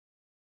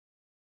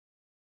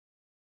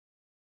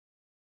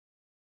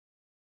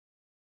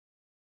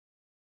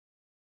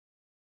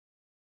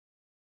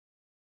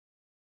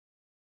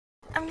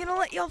I'm gonna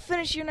let y'all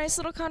finish your nice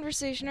little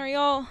conversation. Are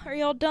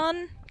y'all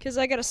done? Cause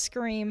I gotta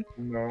scream.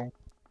 No.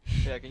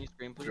 Yeah, can you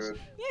scream, please? Good.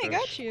 Yeah, I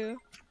got you.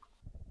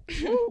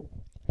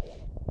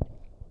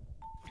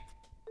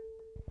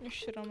 There's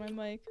shit on my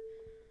mic.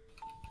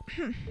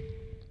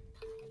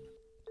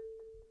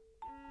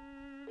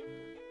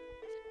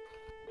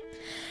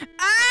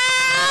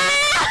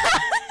 Ah!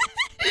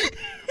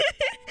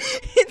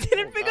 It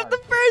didn't pick up the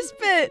first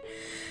bit.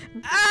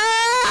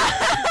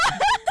 Ah!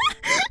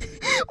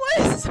 What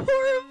is this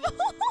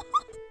horrible?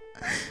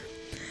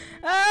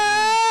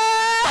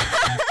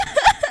 Ah!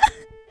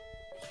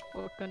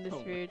 Welcome to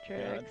Spirit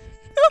Tracks.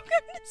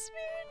 Welcome to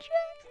Spirit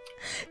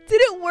Tracks.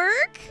 Did it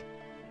work?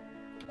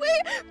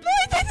 Wait, but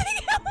I think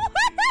it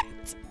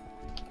worked.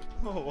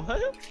 Oh,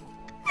 what?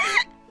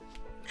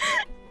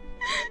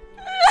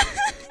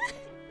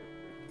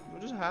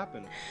 What just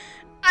happened?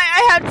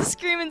 I have to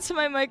scream into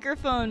my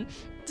microphone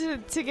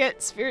to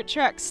get Spirit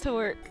Tracks to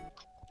work.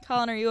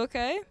 Colin, are you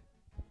okay?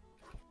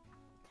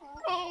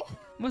 Oh.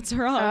 What's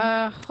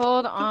wrong?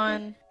 Hold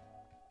on.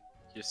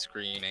 You're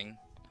screaming.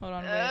 Hold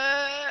on, wait.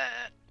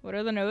 What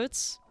are the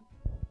notes?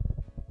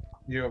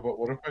 Yeah, but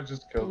what if I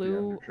just killed the Blue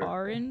Undertaker?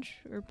 orange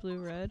or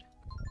blue red?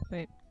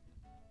 Wait.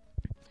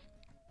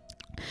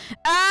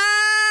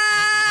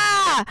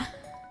 Ah!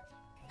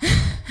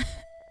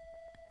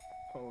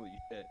 Holy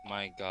shit.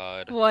 My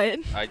god. What?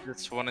 I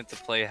just wanted to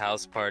play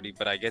House Party,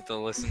 but I get to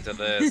listen to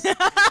this.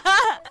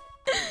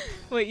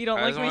 Wait, you don't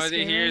I like just my wanted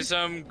to hear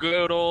screaming? some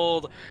good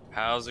old,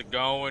 how's it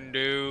going,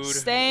 dude?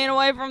 Staying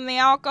away from the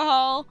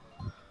alcohol.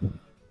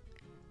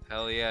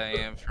 Hell yeah, I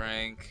am,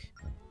 Frank.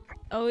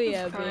 Oh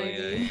yeah, Hell yeah, I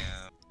baby.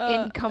 am.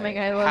 Incoming,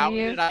 I love How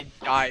you. did I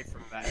die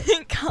from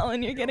that?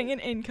 Colin, you're getting an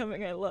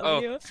incoming. I love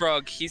Oh, you.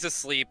 Frog, he's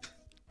asleep.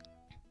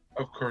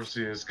 Of course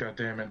he is,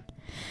 goddammit.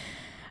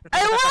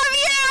 I love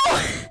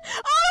you!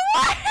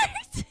 Oh,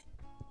 it worked!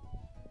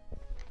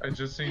 I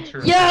just need to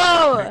Yo!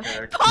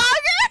 Pogger!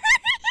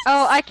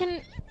 Oh, I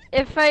can.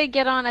 If I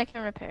get on, I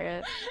can repair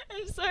it.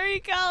 I'm sorry,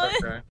 Colin.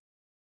 Okay.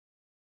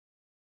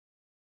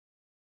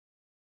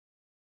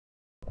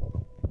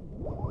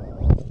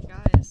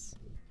 Guys.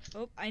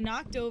 Oh, I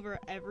knocked over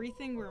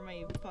everything where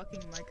my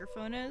fucking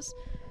microphone is.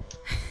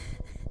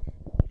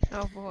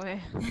 Oh boy.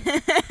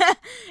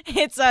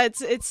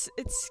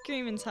 it's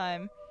screaming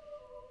time.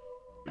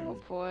 Oh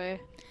boy.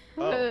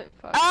 Oh.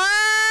 Fuck.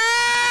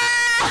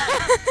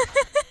 Ah!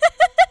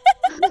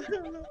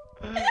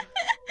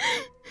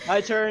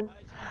 My turn.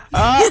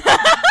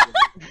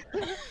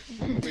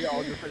 We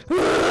all go first.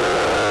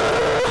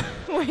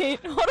 Wait,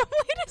 hold on,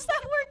 wait, does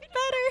that work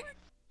better?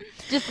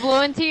 Just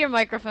blow into your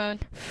microphone.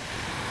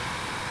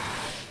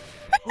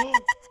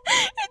 It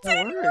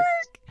didn't worked.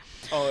 work.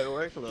 Oh, it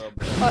worked a little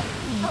bit.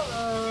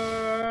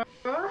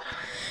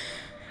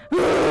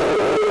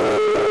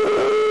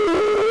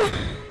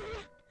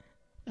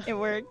 It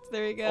worked.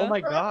 There we go. Oh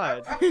my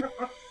god.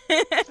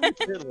 It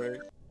did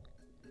work.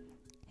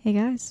 Hey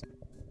guys,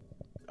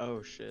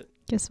 Oh shit.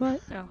 guess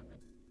what? No.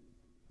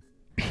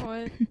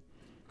 What?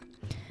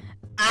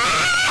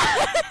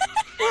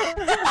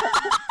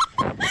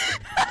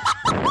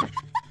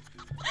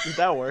 Did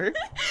that work?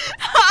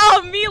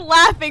 Oh, me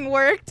laughing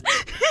worked.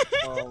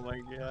 Oh my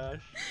gosh.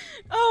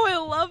 Oh, I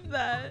love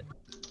that.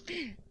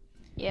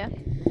 Yeah.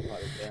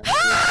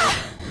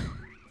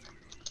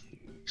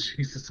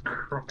 Jesus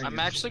Christ. I'm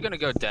actually gonna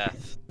go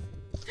deaf.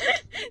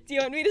 Do you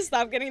want me to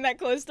stop getting that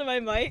close to my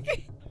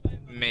mic?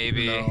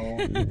 Maybe. No.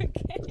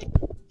 Okay.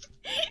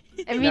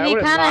 I mean, Yeah, I he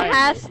wouldn't kind of mind.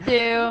 has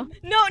to.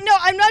 No,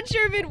 I'm not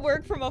sure if it'd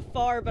work from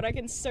afar, but I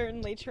can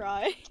certainly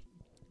try.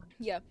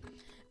 Yeah.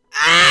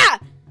 Ah!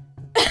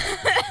 No, it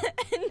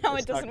It's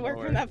not doesn't gonna work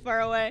work. from that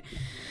far away.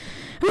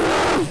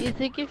 You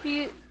think if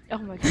you? Oh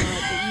my god!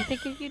 But you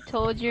think if you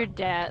told your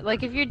dad,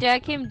 like if your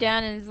dad came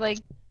down and is like,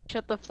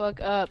 "Shut the fuck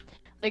up,"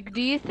 like,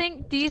 do you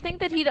think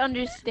that he'd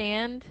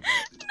understand?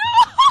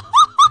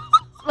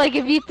 Like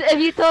if you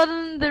told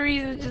him the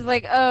reason, just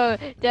like, "Oh,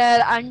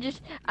 Dad, I'm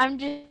just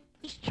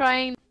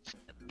trying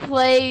to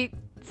play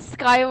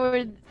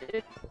Skyward,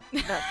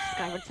 not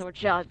Skyward Sword,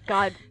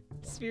 God,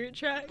 Spirit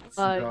tracks.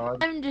 God.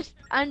 I'm just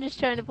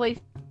trying to play."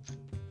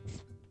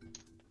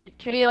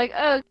 To be like,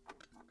 "Oh,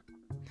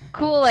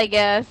 cool, I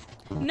guess."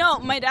 No,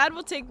 my dad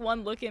will take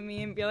one look at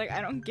me and be like,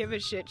 I don't give a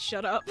shit,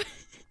 shut up.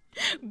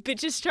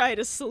 Bitches try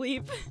to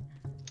sleep.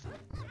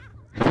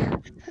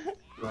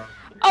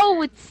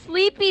 Oh, it's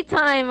sleepy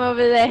time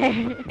over there.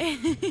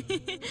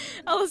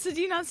 Alyssa,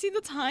 do you not see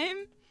the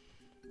time?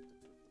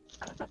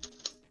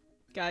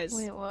 Guys,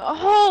 Wait, what?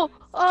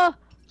 Oh,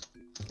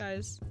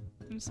 guys,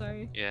 I'm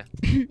sorry. Yeah.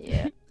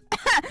 yeah.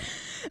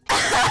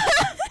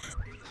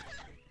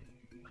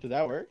 Did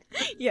that work?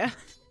 Yeah.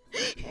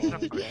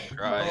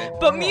 Try.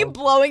 But me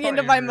blowing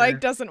into my fire.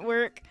 mic doesn't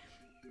work.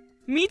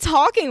 Me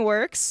talking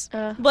works.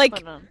 Like,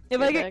 Hold on. if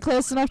Get I get back.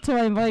 close enough to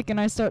my mic and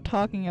I start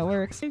talking, it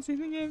works. I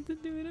think I have to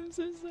do it, I'm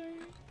so sorry.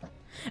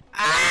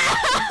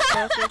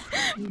 Ah!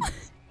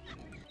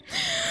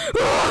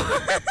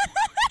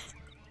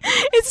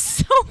 It's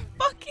so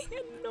fucking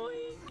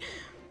annoying.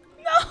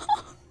 No.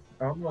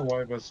 I don't know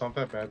why, but it's not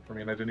that bad for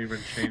me, and I didn't even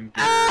change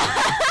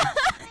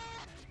it.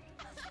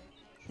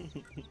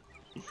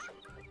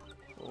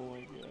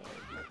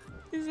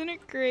 Isn't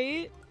it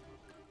great?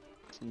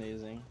 It's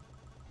amazing.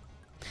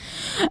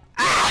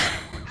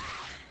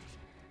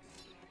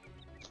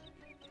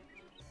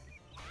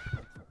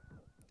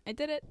 I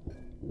did it.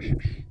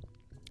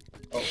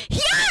 Oh.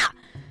 Yeah!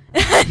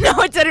 No,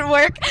 it didn't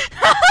work.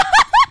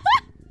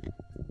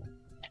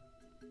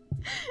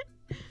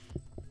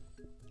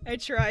 I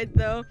tried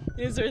though.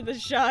 These are the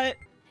shot.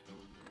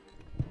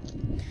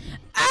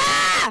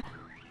 Ah!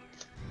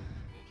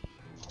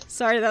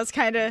 Sorry, that was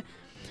kind of.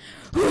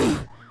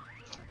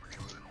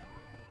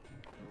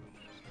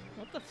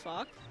 What the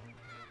fuck?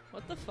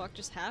 What the fuck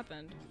just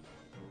happened?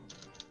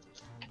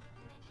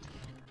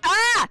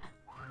 Ah!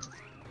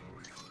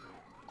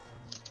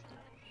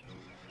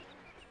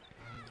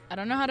 I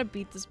don't know how to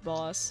beat this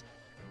boss.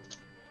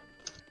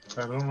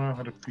 I don't know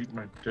how to beat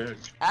my dick.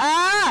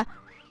 Ah!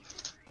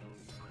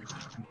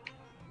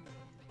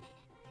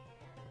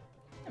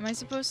 Am I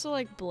supposed to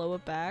like blow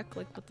it back?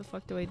 Like what the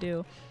fuck do I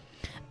do?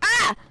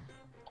 Ah!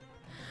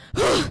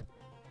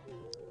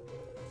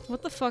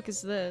 What the fuck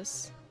is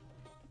this?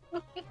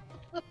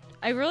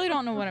 I really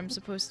don't know what I'm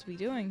supposed to be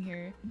doing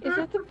here. Is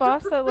that the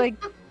boss that like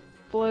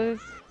blows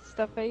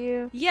stuff at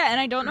you? Yeah, and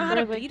I don't know how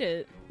to Or, like- beat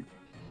it.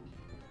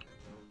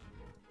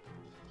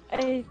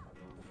 You're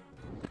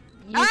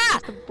Ah!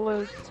 supposed to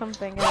blow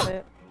something at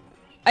it.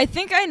 I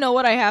think I know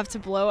what I have to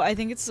blow. I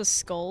think it's the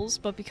skulls,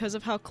 but because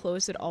of how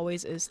close it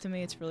always is to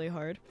me, it's really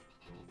hard.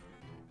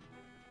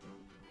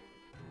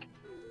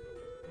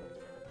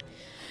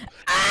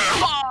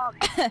 Ah!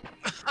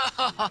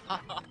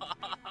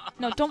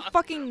 No, don't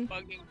fucking...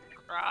 Fucking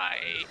cry.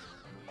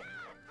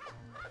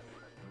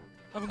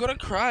 I'm gonna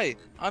cry.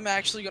 I'm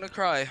actually gonna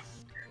cry.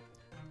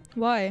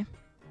 Why?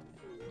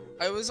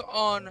 I was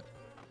on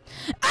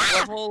Ah!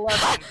 level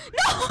 11.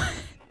 No!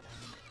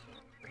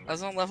 I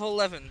was on level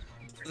 11.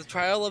 The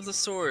trial of the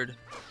sword.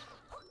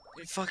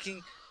 It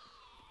fucking...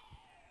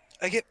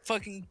 I get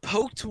fucking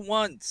poked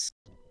once.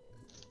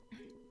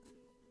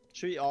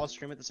 Should we all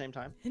stream at the same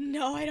time?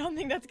 No, I don't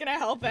think that's gonna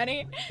help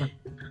any.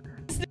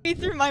 It's me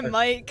through my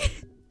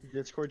mic.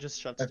 Discord just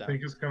shuts I down.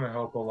 think it's gonna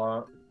help a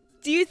lot.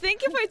 Do you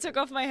think if I took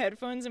off my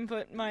headphones and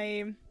put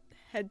my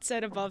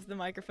headset above the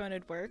microphone,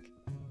 it'd work?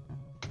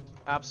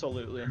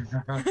 Absolutely.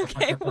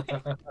 Okay, wait.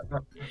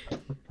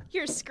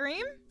 Here,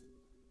 scream?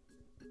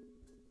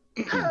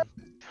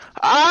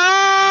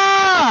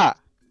 Ah!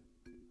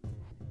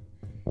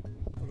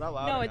 Was that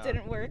loud? No, or it not?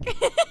 didn't work.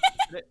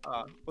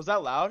 Was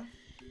that loud?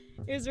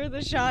 It was worth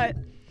a shot.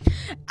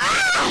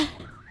 Ah!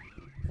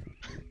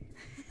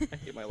 I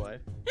hate my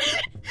life.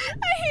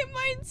 I hate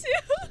mine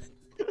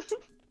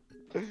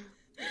too.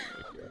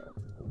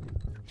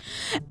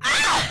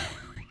 Ah!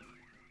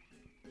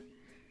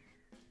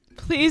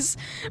 Please,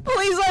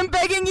 please, I'm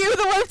begging you.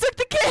 The wife took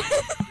the kid.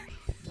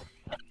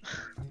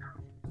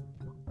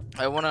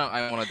 I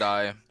wanna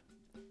die.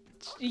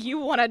 You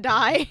wanna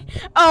die?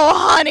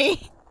 Oh,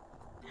 honey.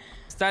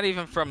 It's not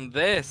even from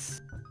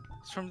this.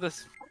 It's from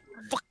this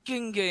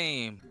fucking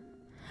game.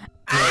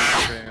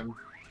 Man.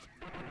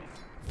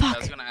 I Fuck.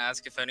 was gonna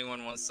ask if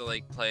anyone wants to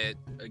like play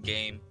a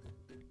game,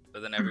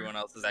 but then everyone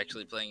else is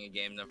actually playing a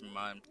game. Never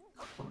mind.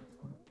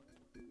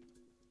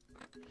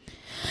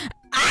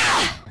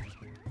 Ah!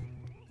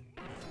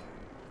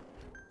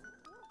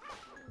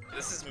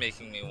 This is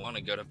making me want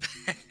to go to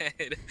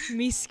bed.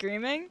 Me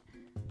screaming?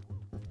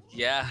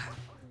 Yeah.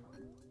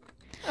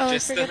 Oh,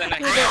 Just I so forgot then I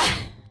to mute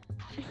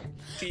it.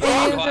 can be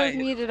I was quiet.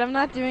 muted. I'm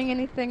not doing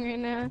anything right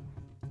now.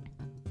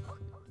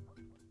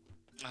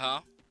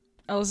 Huh?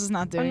 Ellis is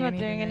not doing I'm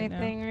not anything. doing right now.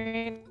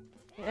 anything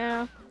right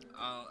now.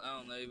 I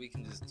don't know. We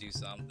can just do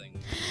something.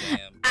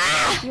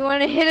 Damn. You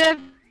want to hit up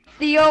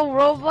the old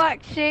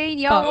Roblox chain?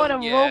 Y'all Oh,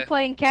 want to yeah.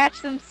 roleplay and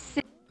catch them?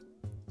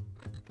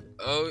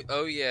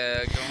 Oh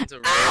yeah. Going to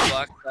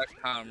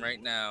roblox.com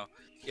right now.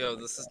 Yo,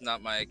 this is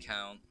not my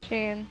account.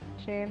 Chain.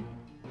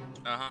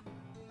 Uh-huh.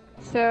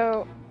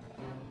 So,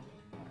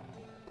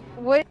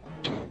 what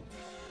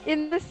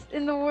in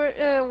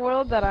the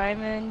world that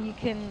I'm in, you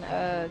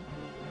can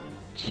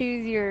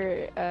choose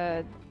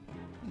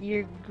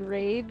your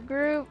grade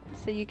group,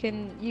 so you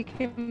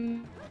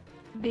can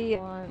be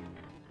on.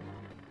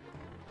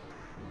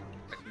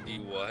 I can be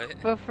what?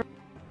 But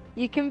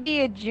you can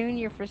be a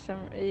junior for some.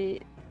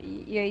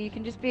 Yeah, you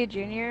can just be a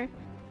junior.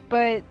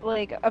 But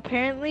like,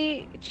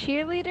 apparently,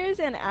 cheerleaders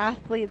and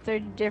athletes are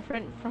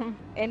different from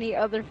any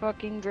other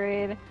fucking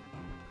grade.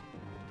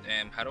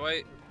 Damn. How do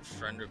I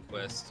friend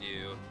request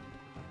you?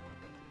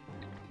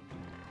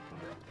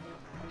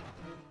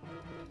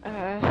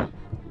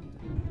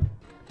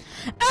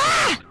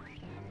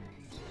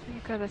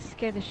 You gotta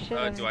scare the shit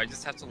out of Do me. I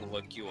just have to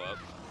look you up?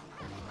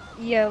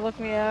 Yeah, look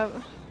me up.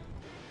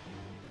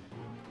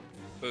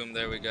 Boom.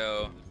 There we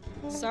go.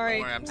 Sorry,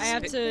 Don't worry, I'm I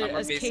have just- to I'm a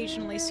basic-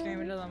 occasionally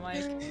scream into the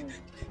mic.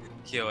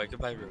 Yo, I could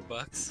buy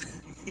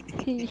Robux.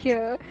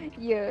 yeah.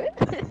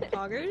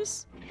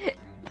 Poggers?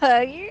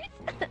 Puggers?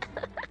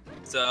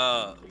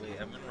 So, wait,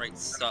 I'm gonna write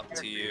sup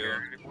to you.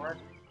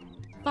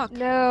 Fuck.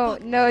 No,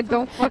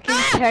 don't fucking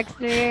text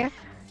me.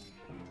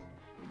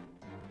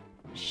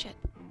 Shit.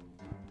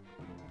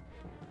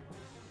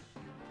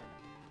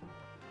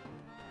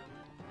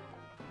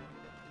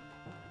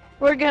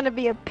 We're gonna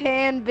be a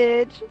pan,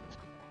 bitch.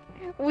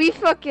 We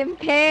fucking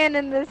pan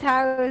in this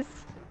house.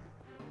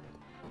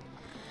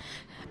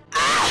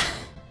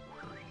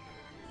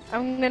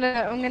 I'm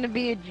gonna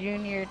be a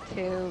junior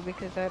too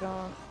because I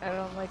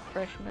don't like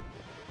freshmen.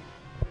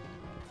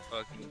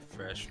 Fucking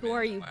freshman. Who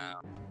are you?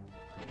 Wow.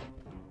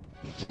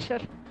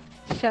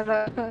 Shut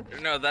up.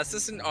 No, that's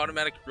just an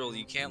automatic rule.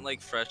 You can't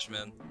like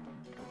freshmen.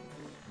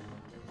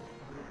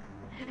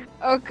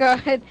 Oh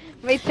god,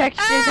 my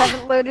textures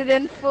haven't loaded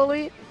in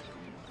fully.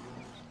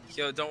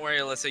 Yo, don't worry,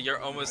 Alyssa. You're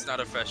almost not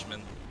a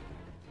freshman.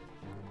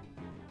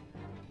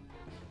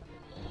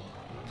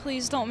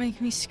 Please don't make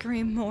me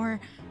scream more.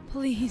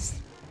 Please.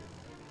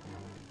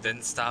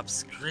 Then stop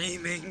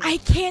screaming. I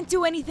can't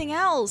do anything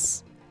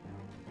else.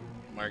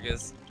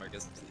 Marcus,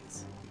 please.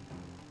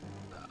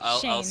 I'll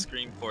Shane.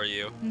 scream for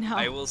you. No.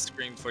 I will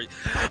scream for you.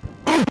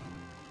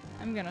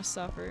 I'm gonna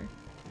suffer.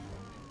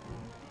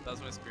 That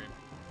was my scream.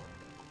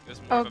 It was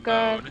more Oh of a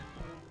god. moan.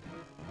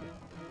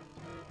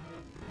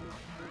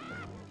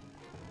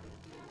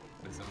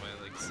 So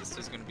my like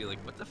sister's gonna be like,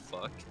 what the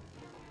fuck?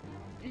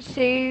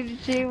 Shade,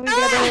 we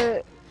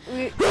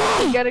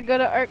gotta go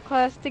to art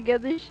class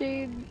together,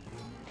 Shade.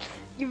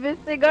 You're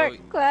missing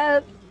art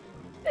class.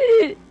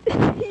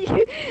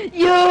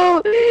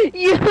 Yo.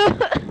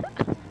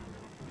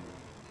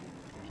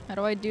 How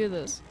do I do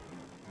this?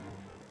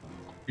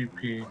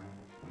 PP.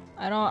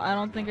 I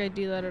don't think I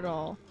do that at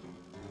all.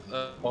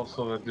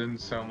 Also, that didn't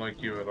sound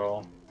like you at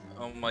all.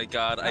 Oh my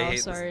god, I Oh, hate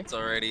sorry. this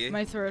already.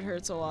 My throat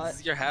hurts a lot. This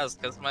is your house,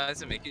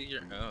 customize and make it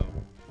your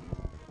own.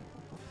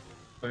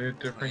 Play a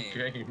different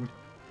Lame. game.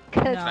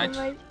 Customize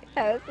my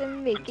house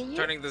and make it I'm your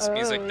turning this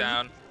music own.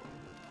 down.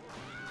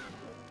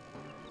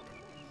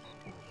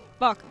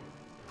 Fuck.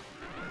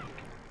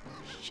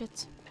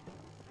 Shit.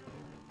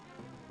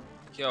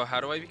 Yo, how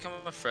do I become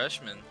a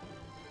freshman?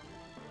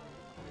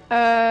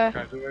 How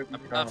do I I'm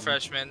not become- a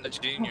freshman, a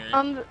junior.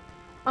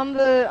 On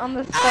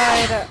the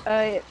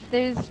side,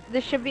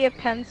 there should be a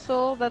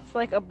pencil that's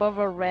like above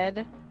a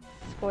red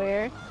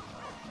square.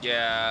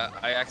 Yeah,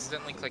 I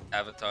accidentally clicked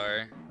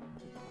avatar.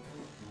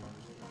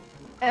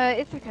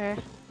 It's okay.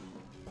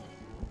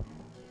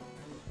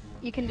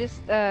 You can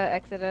just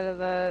exit out of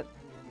the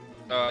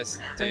Oh, I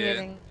see it.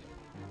 creating.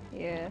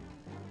 Yeah.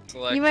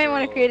 Select You might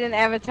want to role. create an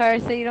avatar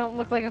so you don't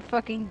look like a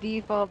fucking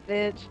default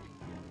bitch.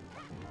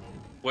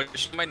 What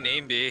should my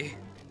name be?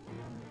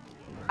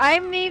 I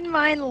made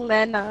mine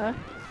Lena.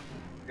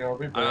 Yeah, I'll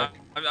be back.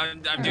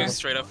 I'm doing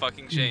straight up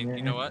fucking Shane.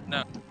 You know what?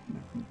 No.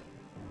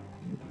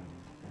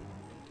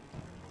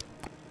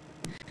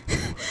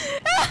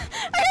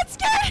 I got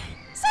scared!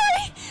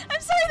 Sorry!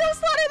 I'm sorry, that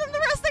was louder than the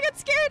rest. I got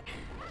scared!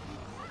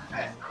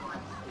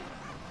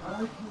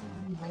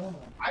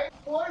 I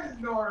was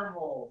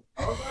normal.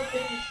 I was gonna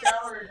take a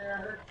shower and I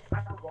heard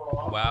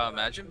alcohol. Wow,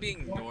 imagine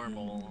being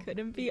normal.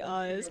 Couldn't be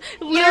us.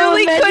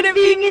 Literally imagine couldn't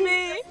be being in-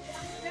 me!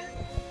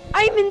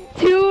 I'm in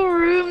 2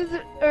 rooms,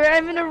 or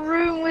I'm in a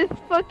room with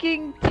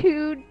fucking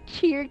 2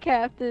 cheer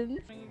captains.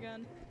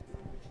 Again.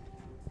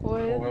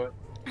 What? What?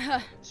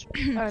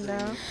 Oh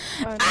no.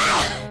 Oh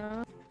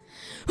no.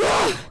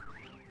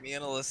 Me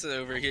and Alyssa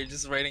over here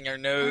just writing our Oh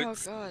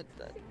notes. god.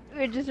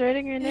 We're just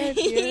writing our notes.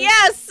 Yeah.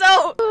 Yes,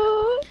 so.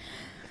 Oh.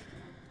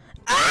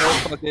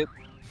 Oh, fuck it.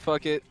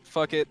 Fuck it.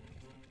 Fuck it.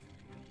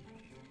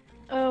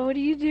 Oh, what are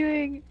you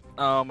doing?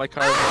 Oh, my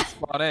car won't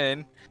spawn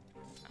in.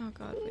 Oh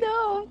god. Wait.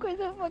 No, of course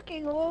I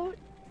fucking won't.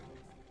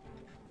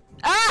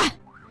 Ah!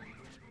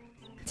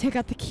 Take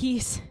out the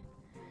keys.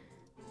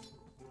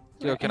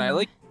 Yo, can I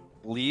like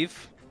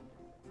leave?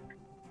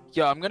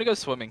 Yo, I'm gonna go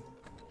swimming.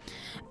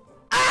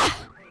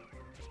 Ah!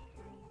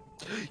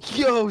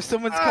 Yo,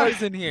 someone's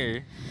car's in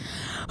here.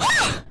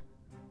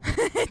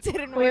 It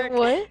didn't Wait, work.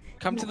 what?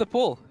 Come to the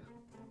pool.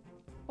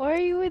 Why are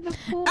you in the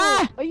pool?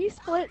 Ah! Are you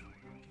split?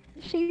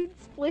 She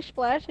splish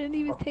splash and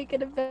he was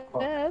taking a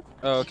bath.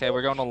 Oh, okay,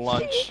 we're going to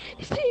lunch.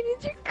 She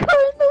needs your car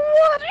in the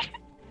water.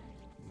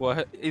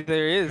 What?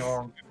 There is.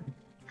 No,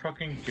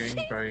 fucking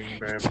gangbang,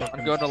 man.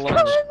 I'm going to Car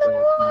lunch. in the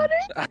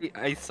water.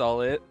 I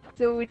saw it.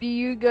 So what do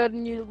you got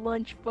in your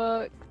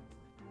lunchbox?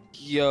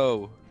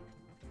 Yo,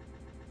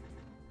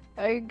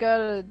 I got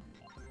a.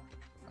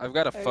 I've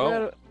got a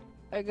phone.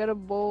 I got a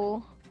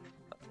bowl.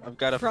 I've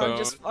got a Frog phone.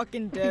 just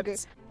fucking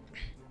dipped.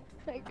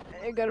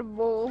 I got a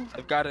bowl.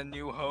 I've got a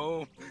new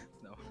home.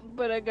 No.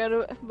 But I got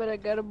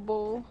a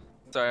bowl.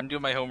 Sorry, I'm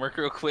doing my homework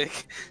real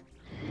quick.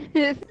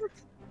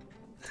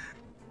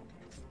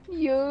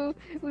 Yo,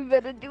 we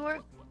better do our.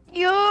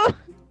 Yo.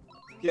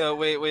 Yo,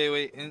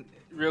 wait. And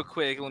real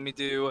quick, let me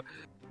do.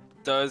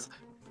 Does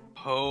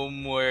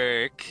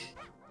homework.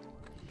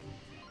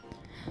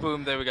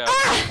 Boom, there we go.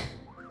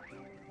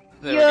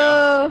 There we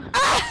go. Yo.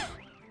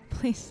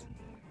 Please.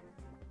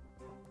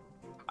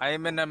 I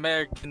am an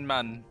American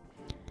man.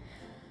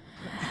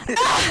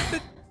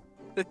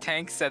 The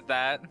tank said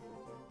that.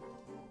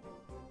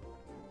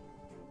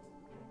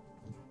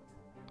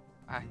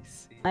 I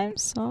see. I'm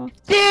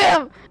soft.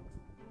 Damn.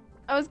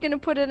 I was gonna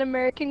put in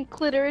American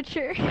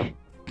literature.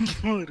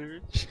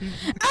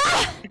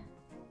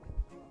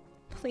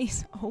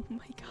 please. Oh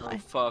my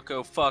god.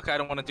 Oh fuck, I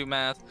don't want to do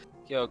math.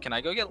 Yo, can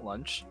I go get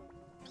lunch?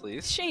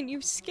 Please? Shane,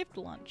 you've skipped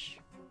lunch.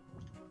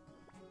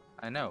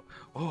 I know.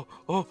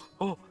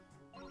 Oh.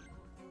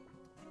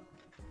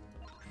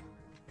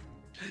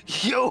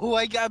 Yo,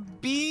 I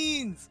got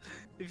beans!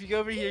 If you go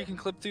over here, you can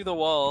clip through the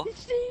wall.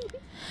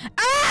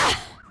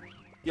 Ah!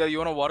 Yo, you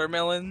want a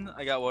watermelon?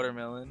 I got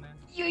watermelon.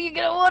 You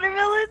get a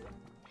watermelon?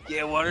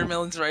 Yeah,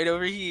 watermelon's right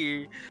over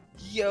here.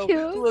 Yo,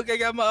 Cute. look, I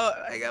got my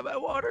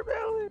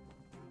watermelon.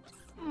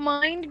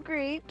 Mind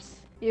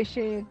grapes. Yeah,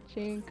 Shane,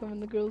 come in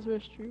the girls'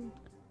 restroom.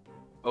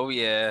 Oh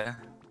yeah.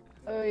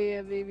 Oh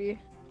yeah, baby.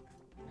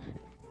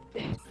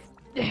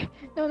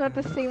 No, not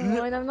the same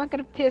one. I'm not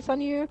gonna piss on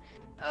you.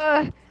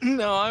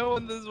 No, I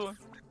want this one.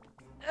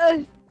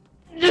 Uh,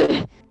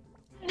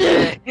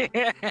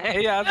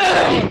 Hey, how's it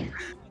going?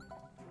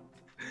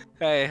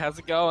 Hey, how's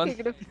it going?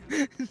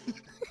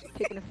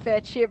 taking a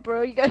fat shit,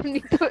 bro. You gotta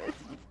need those.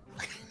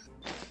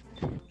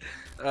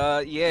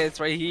 Yeah, it's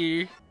right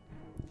here.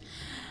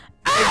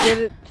 I did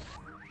it.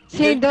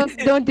 Shane,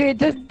 don't do it.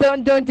 Just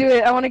don't do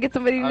it. I want to get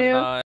somebody I'm new. not.